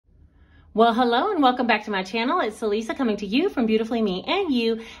Well, hello and welcome back to my channel. It's Celisa coming to you from Beautifully Me and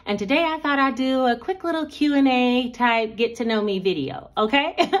You. And today I thought I'd do a quick little Q&A type get to know me video,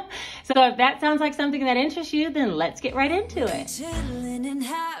 okay? So if that sounds like something that interests you, then let's get right into it. Chilling and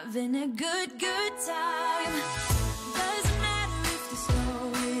having a good time. Doesn't matter if the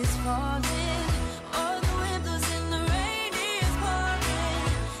snow is falling or the wind blows and the rain is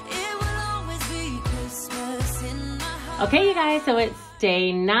pouring. It will always be Christmas in my heart. Okay, you guys, so it's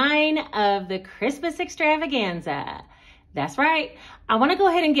day 9 of the Christmas extravaganza. That's right. I want to go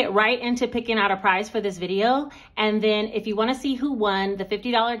ahead and get right into picking out a prize for this video. And then if you want to see who won the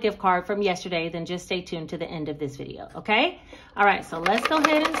 $50 gift card from yesterday, then just stay tuned to the end of this video, okay? All right, so let's go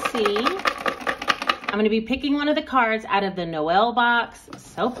ahead and see. I'm going to be picking one of the cards out of the Noel box.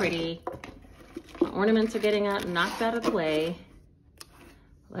 So pretty. My ornaments are getting knocked out of the way.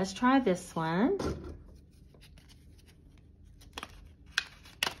 Let's try this one.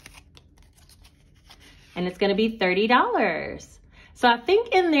 And it's going to be $30. So I think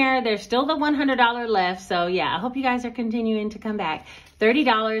in there's still the $100 left. So yeah, I hope you guys are continuing to come back.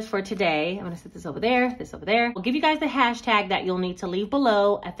 $30 for today. I'm going to set this over there, this over there. I'll give you guys the hashtag that you'll need to leave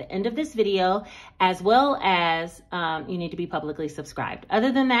below at the end of this video, as well as you need to be publicly subscribed.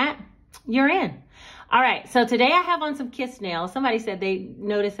 Other than that, you're in. All right, so today I have on some Kiss nails. Somebody said they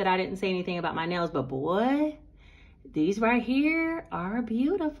noticed that I didn't say anything about my nails, but boy, these right here are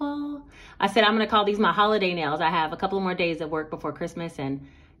beautiful. I said I'm going to call these my holiday nails. I have a couple more days of work before Christmas, and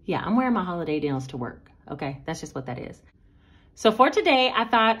yeah, I'm wearing my holiday nails to work. Okay, that's just what that is. So for today, I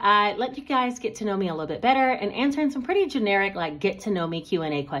thought I'd let you guys get to know me a little bit better and answering some pretty generic, like, get to know me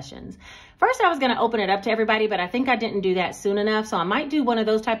Q&A questions. First, I was going to open it up to everybody, but I think I didn't do that soon enough. So I might do one of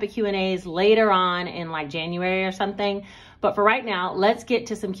those type of Q&As later on in like January or something. But for right now, let's get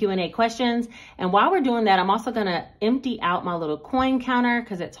to some Q&A questions. And while we're doing that, I'm also going to empty out my little coin counter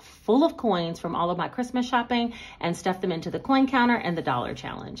because it's full of coins from all of my Christmas shopping and stuff them into the coin counter and the dollar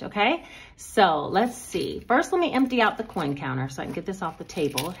challenge, okay? So let's see. First, let me empty out the coin counter so I can get this off the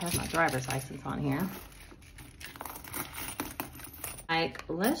table. It has my driver's license on here. Like,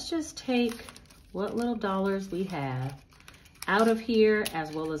 let's just take what little dollars we have out of here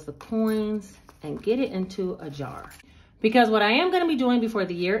as well as the coins and get it into a jar. Because what I am going to be doing before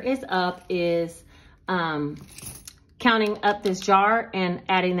the year is up is counting up this jar and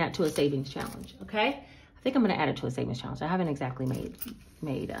adding that to a savings challenge, okay? I think I'm going to add it to a savings challenge. I haven't exactly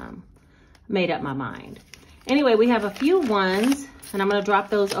made up my mind. Anyway, we have a few ones, and I'm going to drop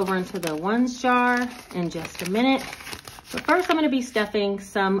those over into the ones jar in just a minute. But first, I'm going to be stuffing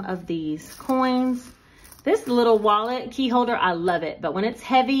some of these coins. This little wallet key holder, I love it. But when it's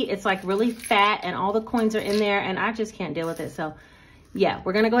heavy, it's like really fat and all the coins are in there and I just can't deal with it. So yeah,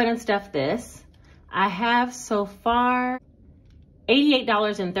 we're going to go ahead and stuff this. I have so far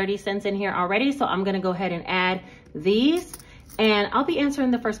 $88.30 in here already. So I'm going to go ahead and add these and I'll be answering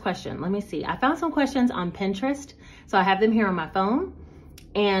the first question. Let me see. I found some questions on Pinterest. So I have them here on my phone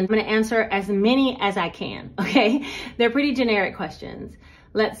and I'm going to answer as many as I can. Okay. They're pretty generic questions.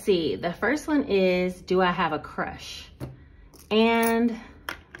 Let's see. The first one is, do I have a crush? And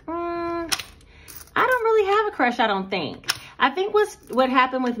I don't really have a crush, I don't think. I think what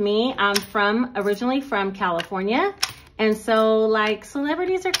happened with me, I'm originally from California. And so like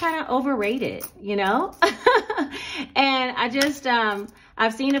celebrities are kind of overrated, you know? And I just,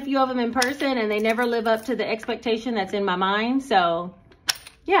 I've seen a few of them in person and they never live up to the expectation that's in my mind. So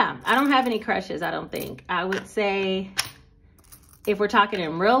yeah, I don't have any crushes, I don't think. I would say, if we're talking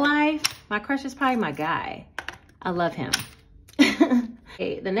in real life, my crush is probably my guy. I love him.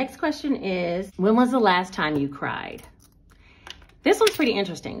 Okay, the next question is, when was the last time you cried? This one's pretty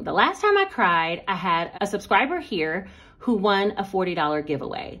interesting. The last time I cried, I had a subscriber here who won a $40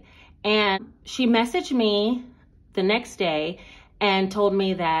 giveaway. And she messaged me the next day and told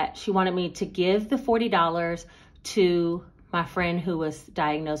me that she wanted me to give the $40 to my friend who was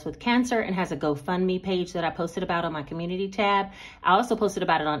diagnosed with cancer and has a GoFundMe page that I posted about on my community tab. I also posted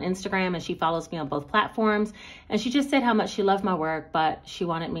about it on Instagram and she follows me on both platforms. And she just said how much she loved my work, but she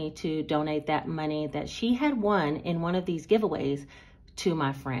wanted me to donate that money that she had won in one of these giveaways to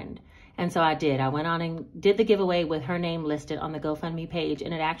my friend. And so I did. I went on and did the giveaway with her name listed on the GoFundMe page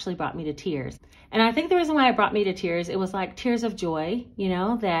and it actually brought me to tears. And I think the reason why it brought me to tears, it was like tears of joy, you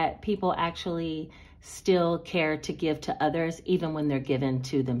know, that people actually still care to give to others even when they're given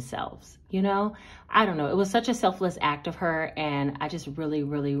to themselves, you know? I don't know. It was such a selfless act of her and I just really,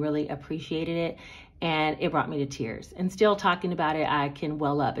 really, really appreciated it. And it brought me to tears. And still talking about it, I can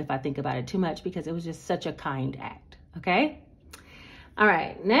well up if I think about it too much because it was just such a kind act, okay? All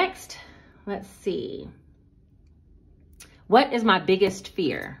right, next, let's see. What is my biggest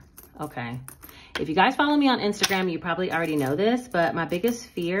fear? Okay. If you guys follow me on Instagram, you probably already know this, but my biggest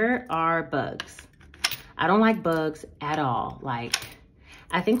fear are bugs. I don't like bugs at all. Like,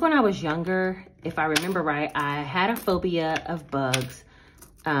 I think when I was younger, if I remember right, I had a phobia of bugs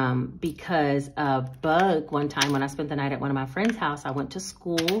because a bug one time when I spent the night at one of my friend's house, I went to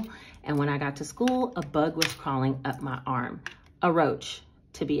school, and when I got to school, a bug was crawling up my arm. A roach,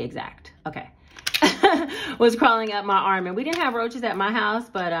 to be exact. Okay. Was crawling up my arm, and we didn't have roaches at my house,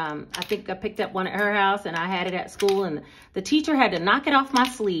 but I think I picked up one at her house, and I had it at school, and the teacher had to knock it off my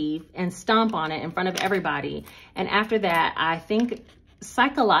sleeve and stomp on it in front of everybody. And after that, I think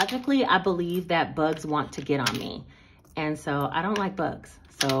psychologically, I believe that bugs want to get on me, and so I don't like bugs.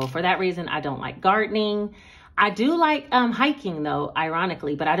 So for that reason, I don't like gardening. I do like hiking though,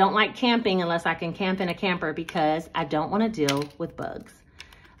 ironically, but I don't like camping unless I can camp in a camper because I don't want to deal with bugs.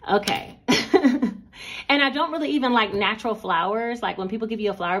 Okay. And I don't really even like natural flowers. Like when people give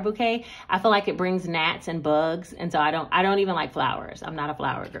you a flower bouquet, I feel like it brings gnats and bugs. And so I don't even like flowers. I'm not a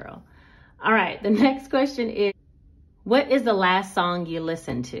flower girl. All right. The next question is, what is the last song you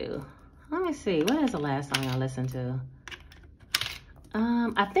listened to? Let me see. What is the last song I listened to?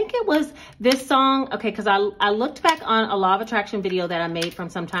 I think it was this song. Okay, because I looked back on a Law of Attraction video that I made from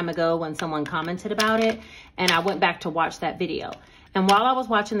some time ago when someone commented about it, and I went back to watch that video. And while I was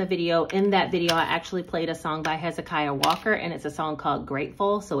watching the video, in that video, I actually played a song by Hezekiah Walker, and it's a song called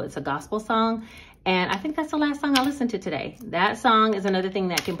Grateful. So it's a gospel song. And I think that's the last song I listened to today. That song is another thing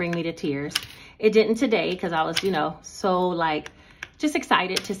that can bring me to tears. It didn't today because I was, you know, so like just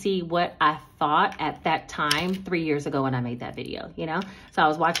excited to see what I thought at that time 3 years ago when I made that video, you know? So I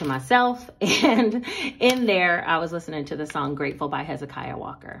was watching myself, and in there, I was listening to the song Grateful by Hezekiah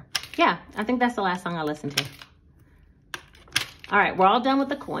Walker. Yeah, I think that's the last song I listened to. All right, we're all done with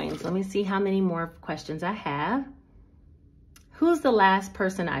the coins. Let me see how many more questions I have. Who's the last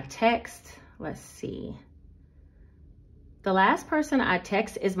person I text? Let's see. The last person I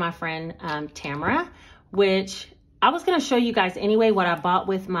text is my friend Tamara, which I was gonna show you guys anyway what I bought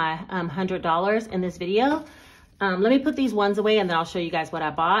with my $100 in this video. Let me put these ones away and then I'll show you guys what I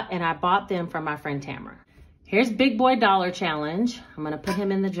bought. And I bought them from my friend Tamara. Here's Big Boy Dollar Challenge. I'm gonna put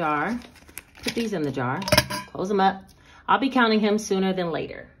him in the jar. Put these in the jar, close them up. I'll be counting him sooner than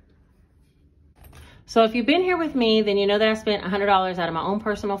later. So if you've been here with me, then you know that I spent $100 out of my own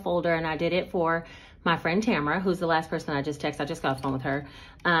personal folder, and I did it for my friend Tamara, who's the last person I just texted. I just got off the phone with her.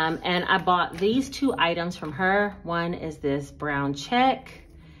 And I bought these two items from her. One is this brown check,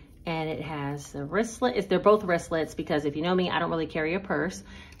 and it has a wristlet. They're both wristlets because if you know me, I don't really carry a purse.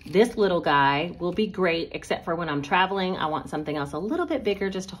 This little guy will be great, except for when I'm traveling. I want something else a little bit bigger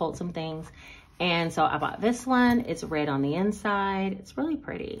just to hold some things. And so I bought this one. It's red on the inside. It's really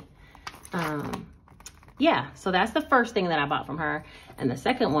pretty. Yeah, so that's the first thing that I bought from her. And the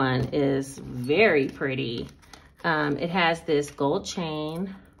second one is very pretty. It has this gold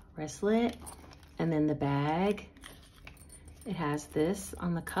chain wristlet, and then the bag. It has this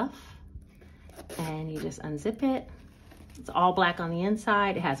on the cuff, and you just unzip it. It's all black on the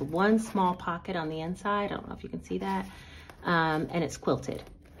inside. It has one small pocket on the inside. I don't know if you can see that. And it's quilted.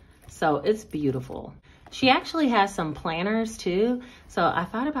 So it's beautiful. She actually has some planners too. So I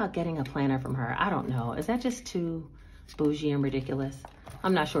thought about getting a planner from her. I don't know. Is that just too bougie and ridiculous?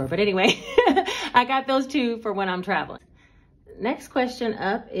 I'm not sure. But anyway, I got those two for when I'm traveling. Next question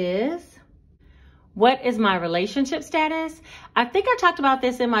up is, what is my relationship status? I think I talked about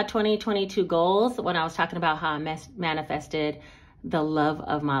this in my 2022 goals when I was talking about how I manifested the love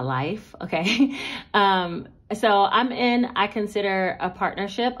of my life. Okay. So I consider a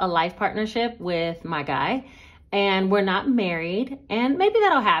partnership, a life partnership with my guy, and we're not married, and maybe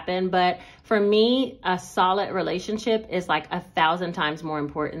that'll happen. But for me, a solid relationship is like 1,000 times more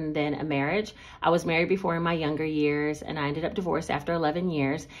important than a marriage. I was married before in my younger years, and I ended up divorced after 11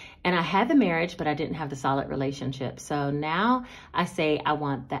 years. And I had the marriage, but I didn't have the solid relationship. So now I say I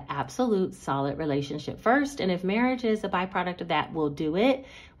want the absolute solid relationship first. And if marriage is a byproduct of that, we'll do it.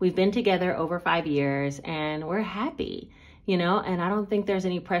 We've been together over 5 years, and we're happy. You know, and I don't think there's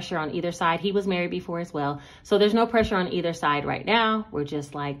any pressure on either side. He was married before as well. So there's no pressure on either side right now. We're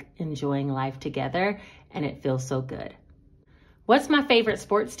just like enjoying life together, and it feels so good. What's my favorite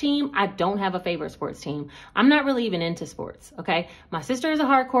sports team? I don't have a favorite sports team. I'm not really even into sports, okay? My sister is a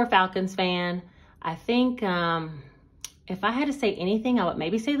hardcore Falcons fan. I think if I had to say anything, I would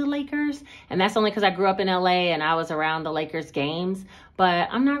maybe say the Lakers. And that's only because I grew up in LA and I was around the Lakers games. But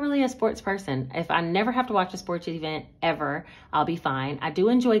I'm not really a sports person. If I never have to watch a sports event ever, I'll be fine. I do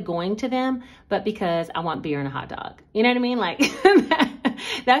enjoy going to them, but because I want beer and a hot dog. You know what I mean? Like,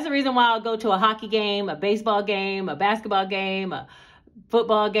 that's the reason why I'll go to a hockey game, a baseball game, a basketball game, a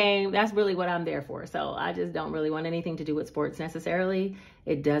football game, that's really what I'm there for. So I just don't really want anything to do with sports necessarily.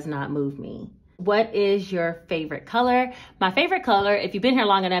 It does not move me. What is your favorite color? My favorite color, if you've been here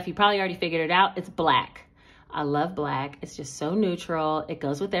long enough, you probably already figured it out. It's black. I love black. It's just so neutral. It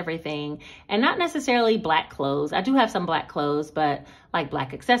goes with everything. And not necessarily black clothes. I do have some black clothes, but like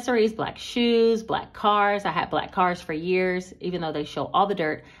black accessories, black shoes, black cars. I had black cars for years. Even though they show all the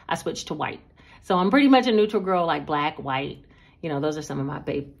dirt, I switched to white. So I'm pretty much a neutral girl, like black, white. You know, those are some of my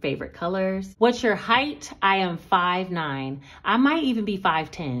favorite colors. What's your height? I am 5'9". I might even be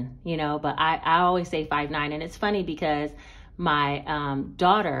 5'10", you know, but I always say 5'9". And it's funny because my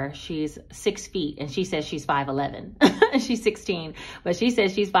daughter, she's 6 feet and she says she's 5'11". She's 16, but she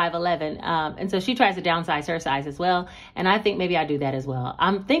says she's 5'11". And so she tries to downsize her size as well. And I think maybe I do that as well.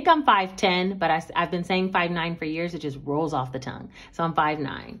 I think I'm 5'10", but I've been saying 5'9" for years. It just rolls off the tongue. So I'm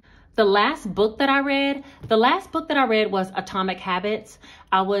 5'9". The last book that I read was Atomic Habits.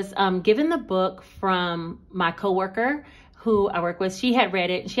 I was given the book from my coworker who I work with. She had read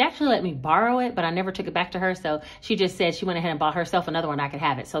it. She actually let me borrow it, but I never took it back to her. So she just said she went ahead and bought herself another one. I could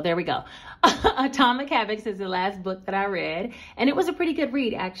have it. So there we go. Atomic Habits is the last book that I read. And it was a pretty good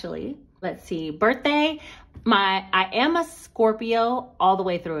read, actually. Let's see. Birthday. I am a Scorpio all the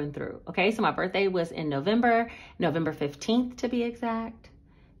way through and through. Okay. So my birthday was in November 15th to be exact.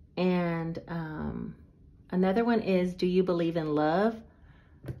 And another one is, do you believe in love?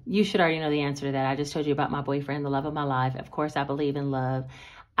 You should already know the answer to that. I just told you about my boyfriend, the love of my life. Of course, I believe in love.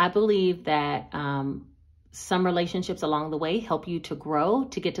 I believe that some relationships along the way help you to grow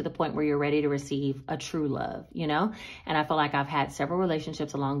to get to the point where you're ready to receive a true love, you know? And I feel like I've had several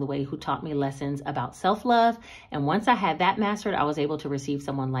relationships along the way who taught me lessons about self-love. And once I had that mastered, I was able to receive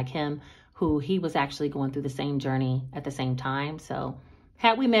someone like him who he was actually going through the same journey at the same time. So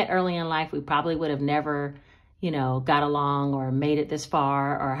had we met early in life, we probably would have never, you know, got along or made it this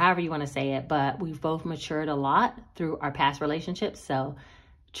far or however you want to say it. But we've both matured a lot through our past relationships. So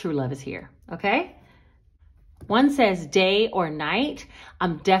true love is here. Okay. One says day or night.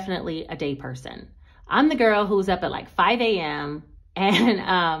 I'm definitely a day person. I'm the girl who's up at like 5 a.m.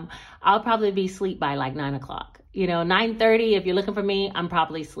 and I'll probably be asleep by like 9 o'clock. You know, 9:30, if you're looking for me, I'm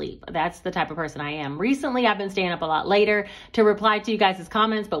probably asleep. That's the type of person I am. Recently, I've been staying up a lot later to reply to you guys'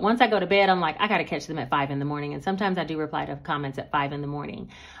 comments. But once I go to bed, I'm like, I got to catch them at 5 in the morning. And sometimes I do reply to comments at 5 in the morning.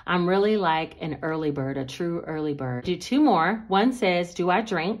 I'm really like an early bird, a true early bird. Do two more. One says, do I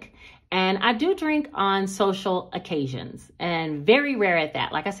drink? And I do drink on social occasions and very rare at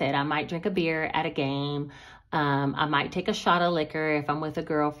that. Like I said, I might drink a beer at a game. I might take a shot of liquor if I'm with a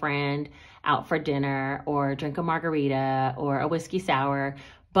girlfriend out for dinner, or drink a margarita or a whiskey sour.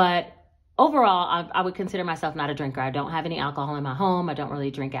 But overall, I would consider myself not a drinker. I don't have any alcohol in my home. I don't really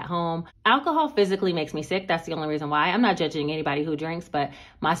drink at home. Alcohol physically makes me sick. That's the only reason why. I'm not judging anybody who drinks, but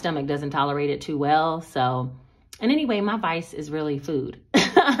my stomach doesn't tolerate it too well. So, and anyway, my vice is really food.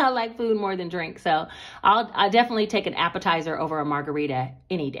 I like food more than drink. So I'll definitely take an appetizer over a margarita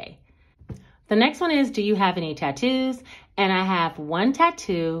any day. The next one is, do you have any tattoos? And I have one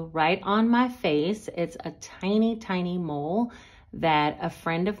tattoo right on my face. It's a tiny, tiny mole that a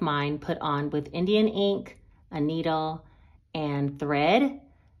friend of mine put on with Indian ink, a needle, and thread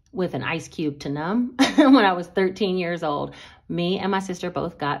with an ice cube to numb when I was 13 years old. Me and my sister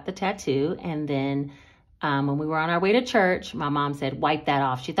both got the tattoo. And then when we were on our way to church, my mom said, wipe that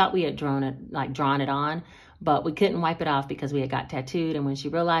off. She thought we had drawn it on. But we couldn't wipe it off because we had got tattooed. And when she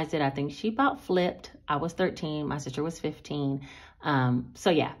realized it, I think she about flipped. I was 13. My sister was 15.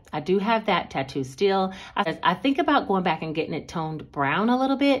 So yeah, I do have that tattoo still. I think about going back and getting it toned brown a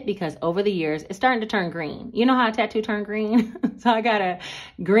little bit because over the years, it's starting to turn green. You know how a tattoo turned green? So I got a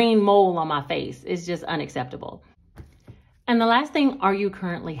green mole on my face. It's just unacceptable. And the last thing, are you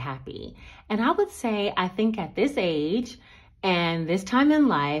currently happy? And I would say, I think at this age and this time in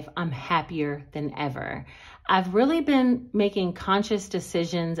life, I'm happier than ever. I've really been making conscious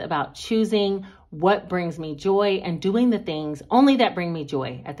decisions about choosing what brings me joy and doing the things only that bring me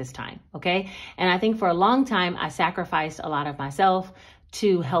joy at this time, okay? And I think for a long time, I sacrificed a lot of myself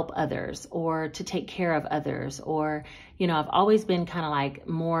to help others or to take care of others, or, you know, I've always been kind of like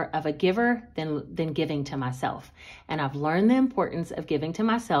more of a giver than giving to myself. And I've learned the importance of giving to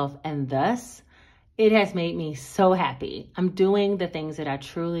myself, and thus it has made me so happy. I'm doing the things that I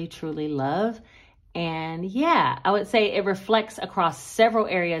truly, truly love. And yeah, I would say it reflects across several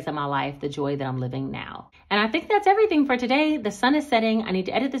areas of my life, the joy that I'm living now. And I think that's everything for today. The sun is setting. I need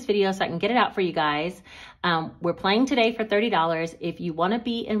to edit this video so I can get it out for you guys. We're playing today for $30. If you want to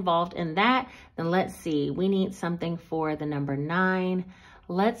be involved in that, then let's see. We need something for the number 9.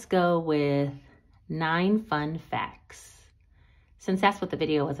 Let's go with 9 fun facts. since that's what the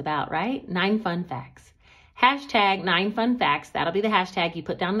video was about, right? 9 fun facts. Hashtag 9 fun facts. That'll be the hashtag you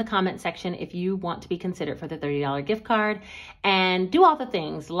put down in the comment section if you want to be considered for the $30 gift card. And do all the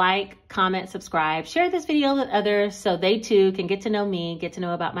things like, comment, subscribe, share this video with others so they too can get to know me, get to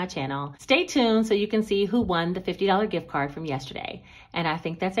know about my channel. Stay tuned so you can see who won the $50 gift card from yesterday. And I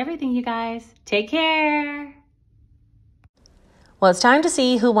think that's everything, you guys. Take care. Well, it's time to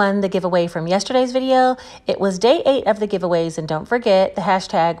see who won the giveaway from yesterday's video. It was day 8 of the giveaways, and don't forget the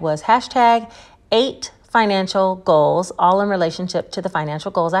hashtag was hashtag 8 financial goals, all in relationship to the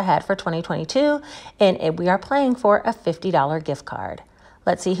financial goals I had for 2022, and we are playing for a $50 gift card.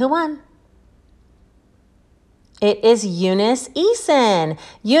 Let's see who won. It is Eunice Eason.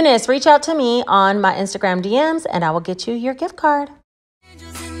 Eunice, reach out to me on my Instagram DMs and I will get you your gift card.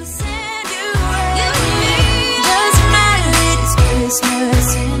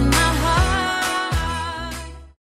 Christmas.